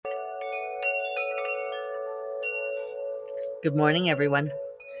Good morning, everyone.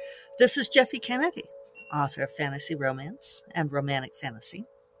 This is Jeffy Kennedy, author of fantasy romance and romantic fantasy,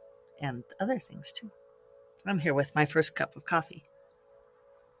 and other things too. I'm here with my first cup of coffee,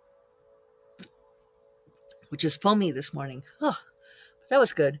 which is foamy this morning. Oh, that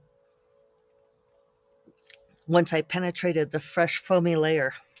was good. Once I penetrated the fresh foamy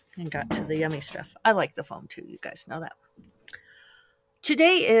layer and got to the yummy stuff. I like the foam too, you guys know that.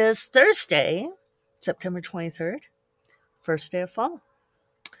 Today is Thursday, September 23rd, first day of fall.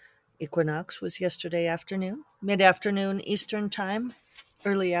 Equinox was yesterday afternoon, mid afternoon Eastern time,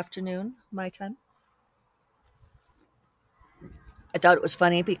 early afternoon my time. I thought it was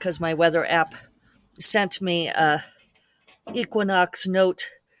funny because my weather app sent me a equinox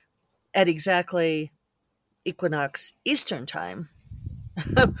note at exactly equinox Eastern time,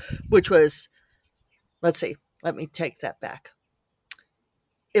 which was, let's see, let me take that back.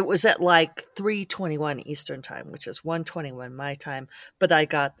 It was at like 3:21 Eastern time, which is 1:21 my time, but I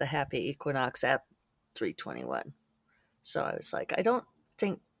got the happy equinox at 3:21. So I was like, I don't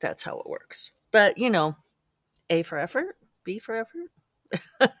think that's how it works. But, A for effort, B for effort.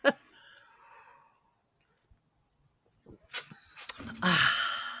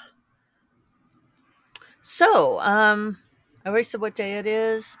 So, I already said what day it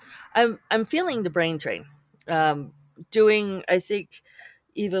is. I'm feeling the brain drain. Um, doing, I think,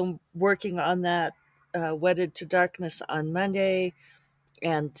 even working on that Wedded to Darkness on Monday,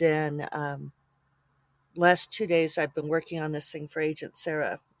 and then last 2 days I've been working on this thing for Agent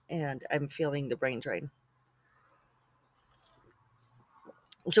Sarah, and I'm feeling the brain drain.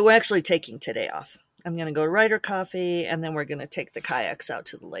 So we're actually taking today off. I'm going to go to Ryder Coffee, and then we're going to take the kayaks out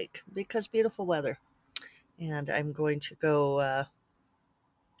to the lake because beautiful weather. And I'm going to go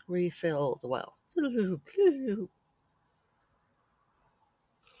refill the well.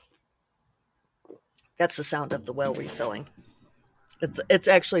 That's the sound of the well refilling. It's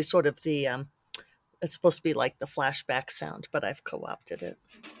actually sort of the it's supposed to be like the flashback sound, but I've co-opted it.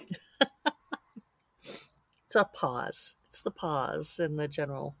 It's a pause. It's the pause in the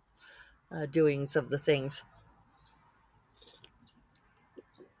general doings of the things.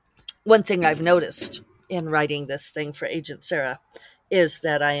 One thing I've noticed in writing this thing for Agent Sarah is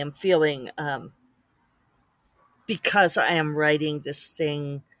that I am feeling because I am writing this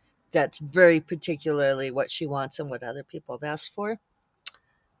thing that's very particularly what she wants and what other people have asked for.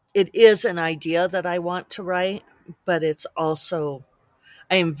 It is an idea that I want to write, but it's also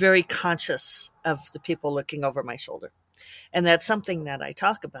I am very conscious of the people looking over my shoulder. And that's something that I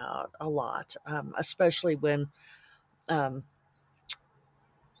talk about a lot, especially when um,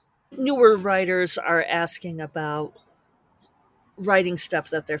 newer writers are asking about writing stuff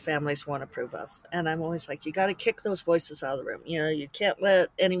that their families won't approve of. And I'm always like, you got to kick those voices out of the room. You can't let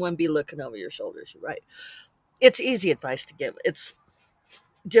anyone be looking over your shoulders. You're right. It's easy advice to give, it's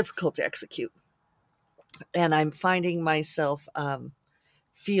difficult to execute. And I'm finding myself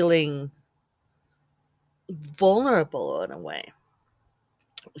feeling vulnerable in a way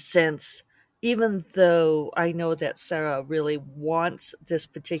since even though I know that Sarah really wants this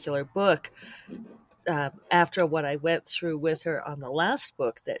particular book, after what I went through with her on the last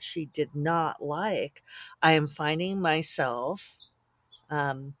book that she did not like, I am finding myself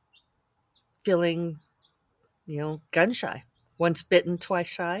um, feeling, gun shy. Once bitten, twice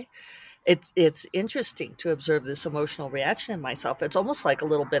shy. It's interesting to observe this emotional reaction in myself. It's almost like a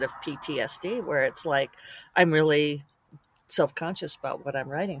little bit of PTSD, where it's like I'm really self conscious about what I'm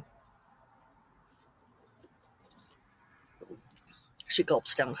writing. She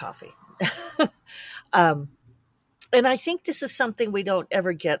gulps down coffee. um, and I think this is something we don't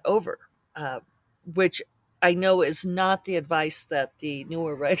ever get over, which I know is not the advice that the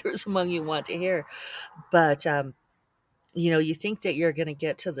newer writers among you want to hear. But, you think that you're going to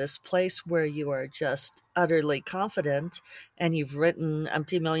get to this place where you are just utterly confident and you've written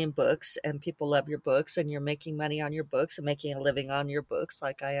umpty million books and people love your books and you're making money on your books and making a living on your books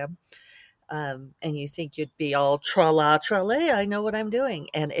like I am. And you think you'd be all tra la tra lay, I know what I'm doing.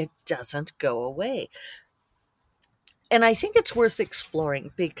 And it doesn't go away. And I think it's worth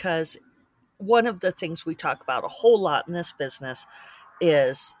exploring because one of the things we talk about a whole lot in this business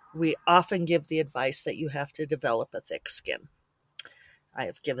is we often give the advice that you have to develop a thick skin. I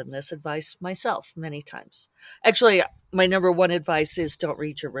have given this advice myself many times. Actually, my number one advice is don't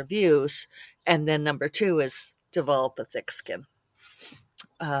read your reviews. And then number two is develop a thick skin.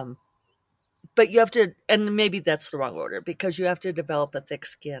 Um, but you have to, and maybe that's the wrong order because you have to develop a thick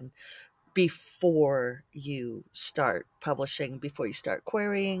skin before you start publishing, before you start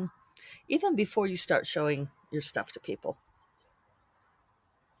querying, even before you start showing your stuff to people.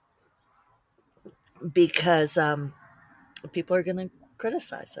 Because people are going to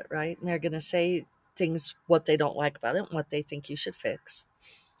criticize it, right? And they're going to say things, what they don't like about it, and what they think you should fix.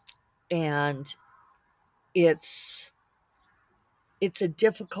 And it's it's a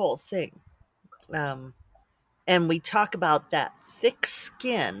difficult thing. Um, and we talk about that thick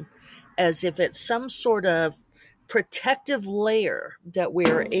skin as if it's some sort of protective layer that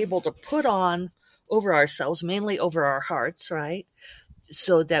we're able to put on over ourselves, mainly over our hearts, right?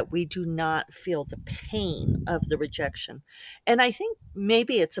 So that we do not feel the pain of the rejection. And I think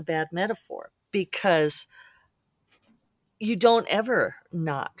maybe it's a bad metaphor because you don't ever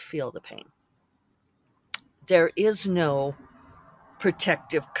not feel the pain. There is no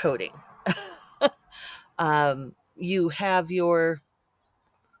protective coating. You have your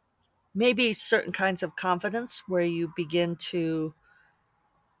maybe certain kinds of confidence where you begin to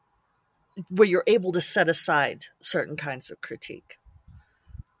where you're able to set aside certain kinds of critique,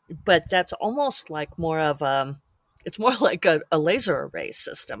 but that's almost like more of it's more like a laser array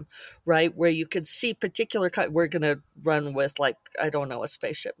system, right, where you could see particular we're going to run with, like, I don't know, a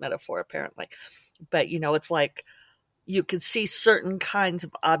spaceship metaphor apparently, but it's like you could see certain kinds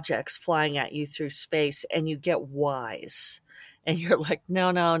of objects flying at you through space and you get wise and you're like,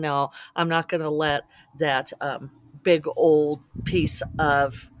 no, no, no, I'm not going to let that big old piece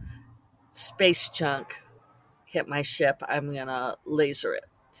of space junk hit my ship. I'm going to laser it.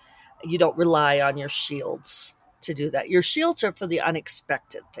 You don't rely on your shields to do that. Your shields are for the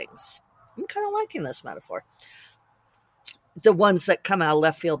unexpected things. I'm kind of liking this metaphor. The ones that come out of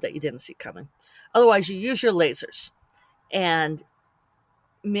left field that you didn't see coming. Otherwise, you use your lasers. And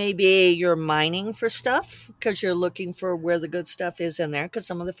maybe you're mining for stuff because you're looking for where the good stuff is in there because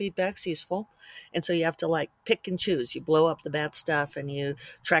some of the feedback's useful. And so you have to like pick and choose. You blow up the bad stuff and you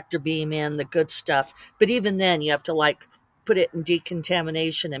tractor beam in the good stuff. But even then, you have to like put it in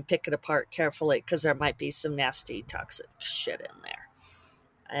decontamination and pick it apart carefully because there might be some nasty toxic shit in there.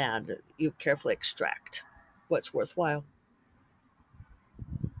 And you carefully extract what's worthwhile.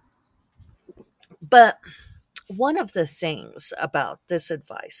 But one of the things about this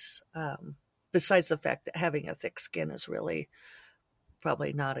advice, besides the fact that having a thick skin is really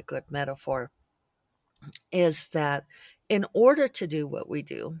probably not a good metaphor, is that in order to do what we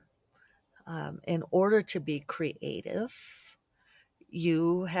do, in order to be creative,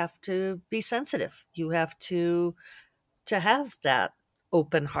 you have to be sensitive. You have to have that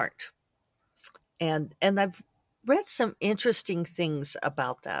open heart. And I've read some interesting things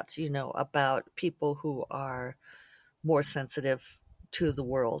about that. About people who are more sensitive to the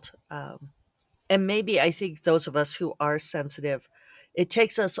world. And maybe I think those of us who are sensitive, it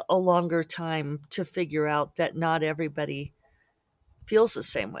takes us a longer time to figure out that not everybody feels the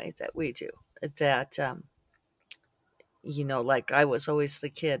same way that we do. That, like I was always the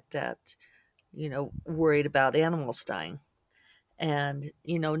kid that, worried about animals dying. And,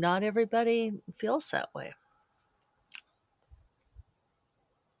 not everybody feels that way.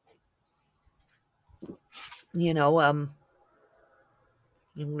 You know, um,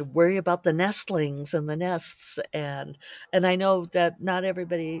 you worry about the nestlings and the nests, and I know that not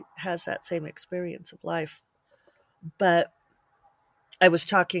everybody has that same experience of life. But I was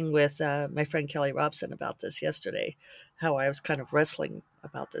talking with my friend Kelly Robson about this yesterday, how I was kind of wrestling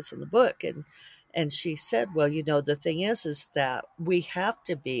about this in the book, and she said, "Well, the thing is that we have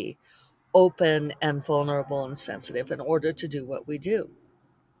to be open and vulnerable and sensitive in order to do what we do."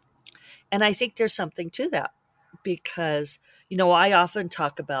 And I think there's something to that because, I often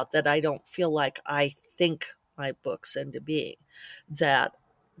talk about that I don't feel like I think my books into being, that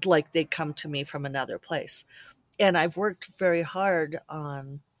like they come to me from another place. And I've worked very hard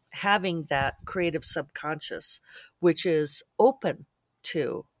on having that creative subconscious, which is open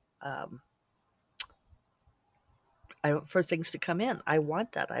to um, for things to come in. I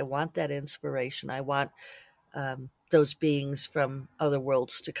want that. I want that inspiration. I want those beings from other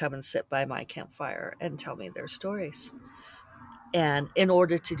worlds to come and sit by my campfire and tell me their stories. And in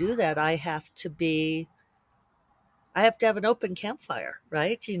order to do that, I have to have an open campfire,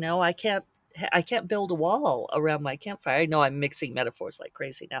 right? I can't build a wall around my campfire. I know I'm mixing metaphors like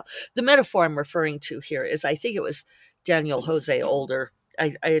crazy now. The metaphor I'm referring to here is, I think it was Daniel Jose Older.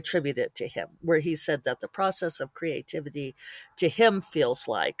 I attribute it to him, where he said that the process of creativity to him feels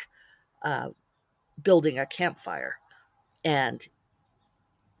like building a campfire, and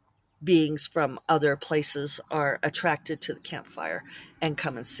beings from other places are attracted to the campfire and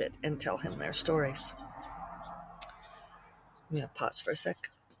come and sit and tell him their stories. I'm going to pause for a sec.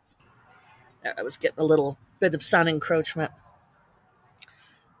 I was getting a little bit of sun encroachment.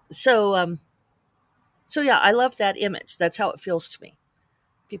 So, so yeah, I love that image. That's how it feels to me.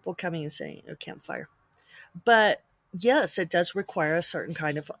 People coming and saying a campfire. But yes, it does require a certain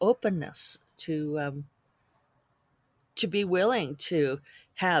kind of openness to be willing to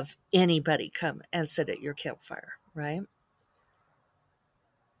have anybody come and sit at your campfire, right?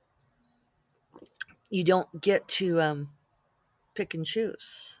 You don't get to pick and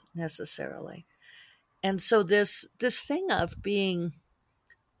choose necessarily. And so this thing of being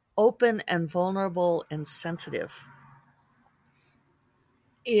open and vulnerable and sensitive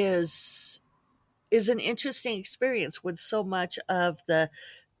is is an interesting experience when so much of the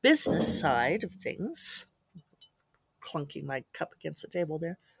business side of things, clunking my cup against the table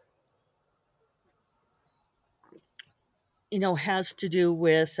there, has to do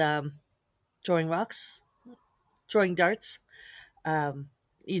with throwing rocks, throwing darts, um,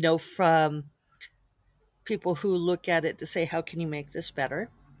 from people who look at it to say, how can you make this better?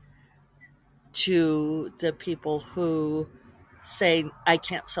 To the people who say, I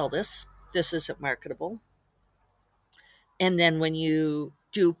can't sell this. This isn't marketable. And then when you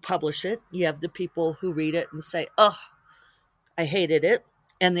do publish it, you have the people who read it and say, oh, I hated it.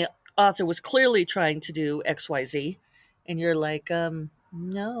 And the author was clearly trying to do XYZ. And you're like,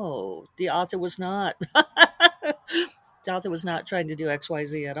 no, the author was not. The author was not trying to do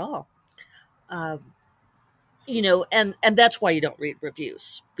XYZ at all. Um, and that's why you don't read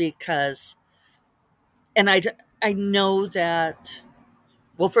reviews because, and I know that,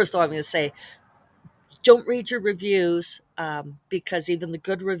 well, first of all, I'm going to say, don't read your reviews because even the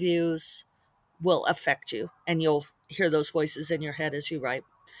good reviews will affect you and you'll hear those voices in your head as you write,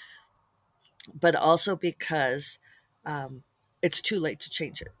 but also because it's too late to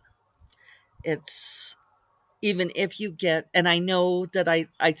change it. It's even if you get, and I know that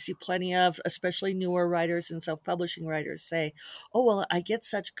I see plenty of, especially newer writers and self-publishing writers say, oh, well, I get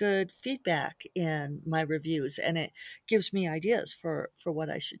such good feedback in my reviews and it gives me ideas for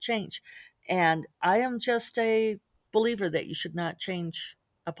what I should change. And I am just a believer that you should not change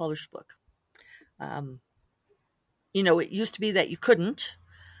a published book. Um, it used to be that you couldn't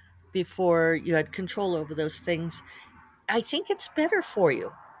before you had control over those things. I think it's better for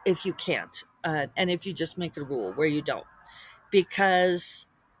you if you can't, and if you just make a rule where you don't, because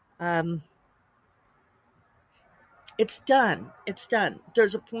um, it's done. It's done.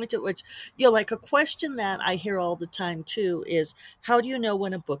 There's a point at which, like a question that I hear all the time too is, how do you know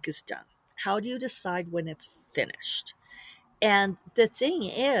when a book is done? How do you decide when it's finished? And the thing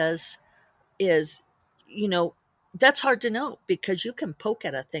is, you know, that's hard to know because you can poke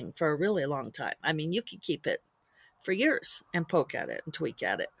at a thing for a really long time. I mean, you can keep it for years and poke at it and tweak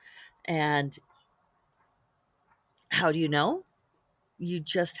at it. And how do you know? You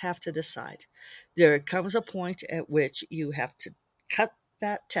just have to decide. There comes a point at which you have to cut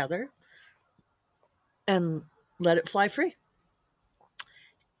that tether and let it fly free.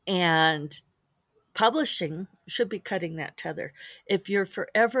 And publishing should be cutting that tether. If you're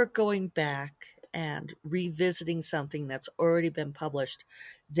forever going back and revisiting something that's already been published,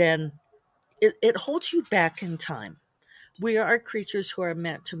 then it holds you back in time. We are creatures who are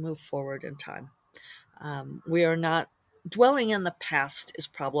meant to move forward in time. We are not dwelling in the past is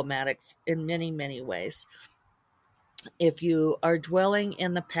problematic in many, many ways. If you are dwelling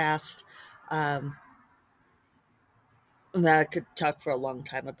in the past, um, I could talk for a long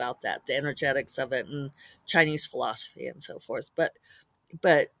time about that, the energetics of it, and Chinese philosophy and so forth. But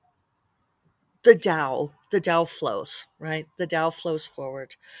the Tao flows, right? The Tao flows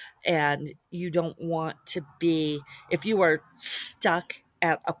forward, and you don't want to be, if you are stuck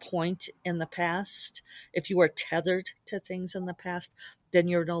at a point in the past, if you are tethered to things in the past, then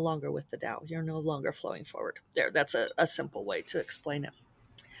you're no longer with the Tao. You're no longer flowing forward. There, that's a simple way to explain it.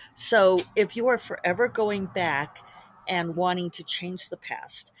 So if you are forever going back and wanting to change the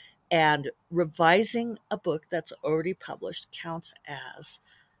past, and revising a book that's already published counts as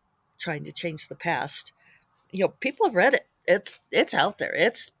trying to change the past, people have read it. It's out there.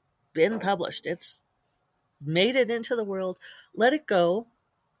 It's been published. It's made it into the world. Let it go.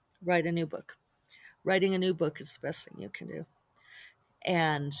 Write a new book. Writing a new book is the best thing you can do.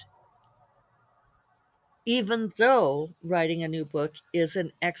 And even though writing a new book is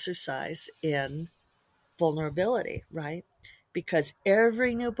an exercise in vulnerability, right? Because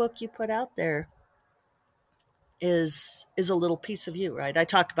every new book you put out there is a little piece of you, right? I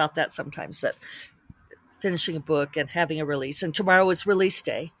talk about that sometimes, that finishing a book and having a release, and tomorrow is release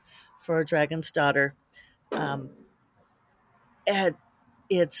day for Dragon's Daughter. Um, and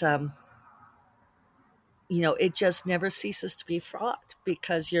it's it just never ceases to be fraught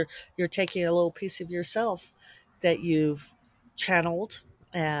because you're taking a little piece of yourself that you've channeled,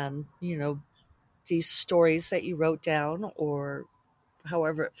 and these stories that you wrote down or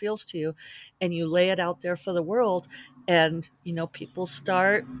however it feels to you, and you lay it out there for the world, and people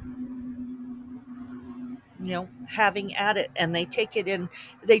start having at it, and they take it in,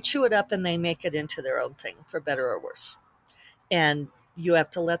 they chew it up, and they make it into their own thing, for better or worse. And you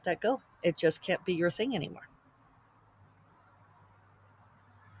have to let that go. It just can't be your thing anymore.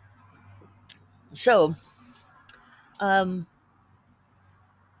 So, um,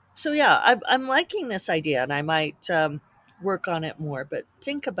 so yeah, I'm liking this idea, and I might work on it more. But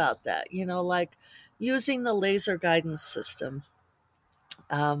think about that, like using the laser guidance system.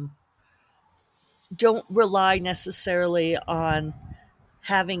 Um, don't rely necessarily on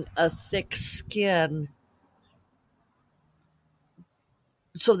having a thick skin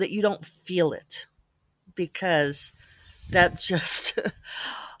so that you don't feel it, because that just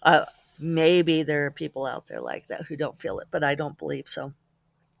uh, maybe there are people out there like that who don't feel it, but I don't believe so.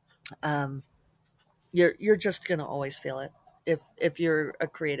 Um, you're just going to always feel it if you're a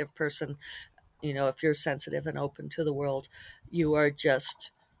creative person. If you're sensitive and open to the world, you are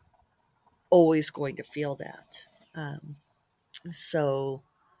just always going to feel that. So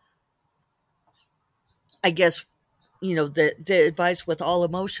I guess the advice with all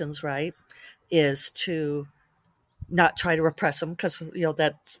emotions, right, is to not try to repress them, because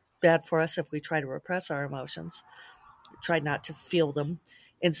that's bad for us if we try to repress our emotions. Try not to feel them.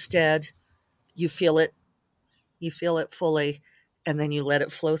 Instead, you feel it, fully, and then you let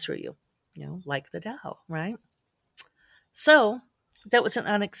it flow through you, like the Tao, right? So that was an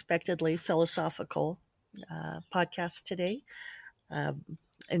unexpectedly philosophical podcast today. Um,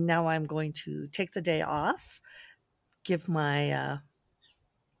 and now I'm going to take the day off, give my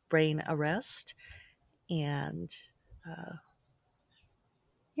brain a rest, and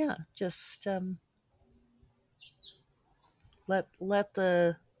yeah, just let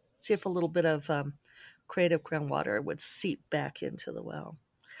the see if a little bit of creative groundwater would seep back into the well.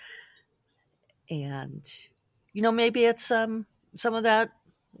 And maybe it's some of that,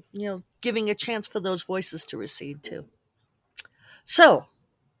 giving a chance for those voices to recede too. So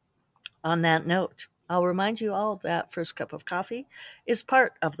on that note, I'll remind you all that First Cup of Coffee is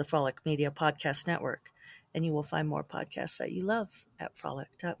part of the Frolic Media Podcast Network, and you will find more podcasts that you love at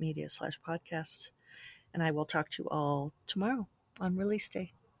frolic.media/podcasts. And I will talk to you all tomorrow on release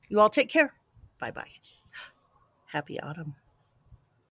day. You all take care. Bye bye. Happy autumn.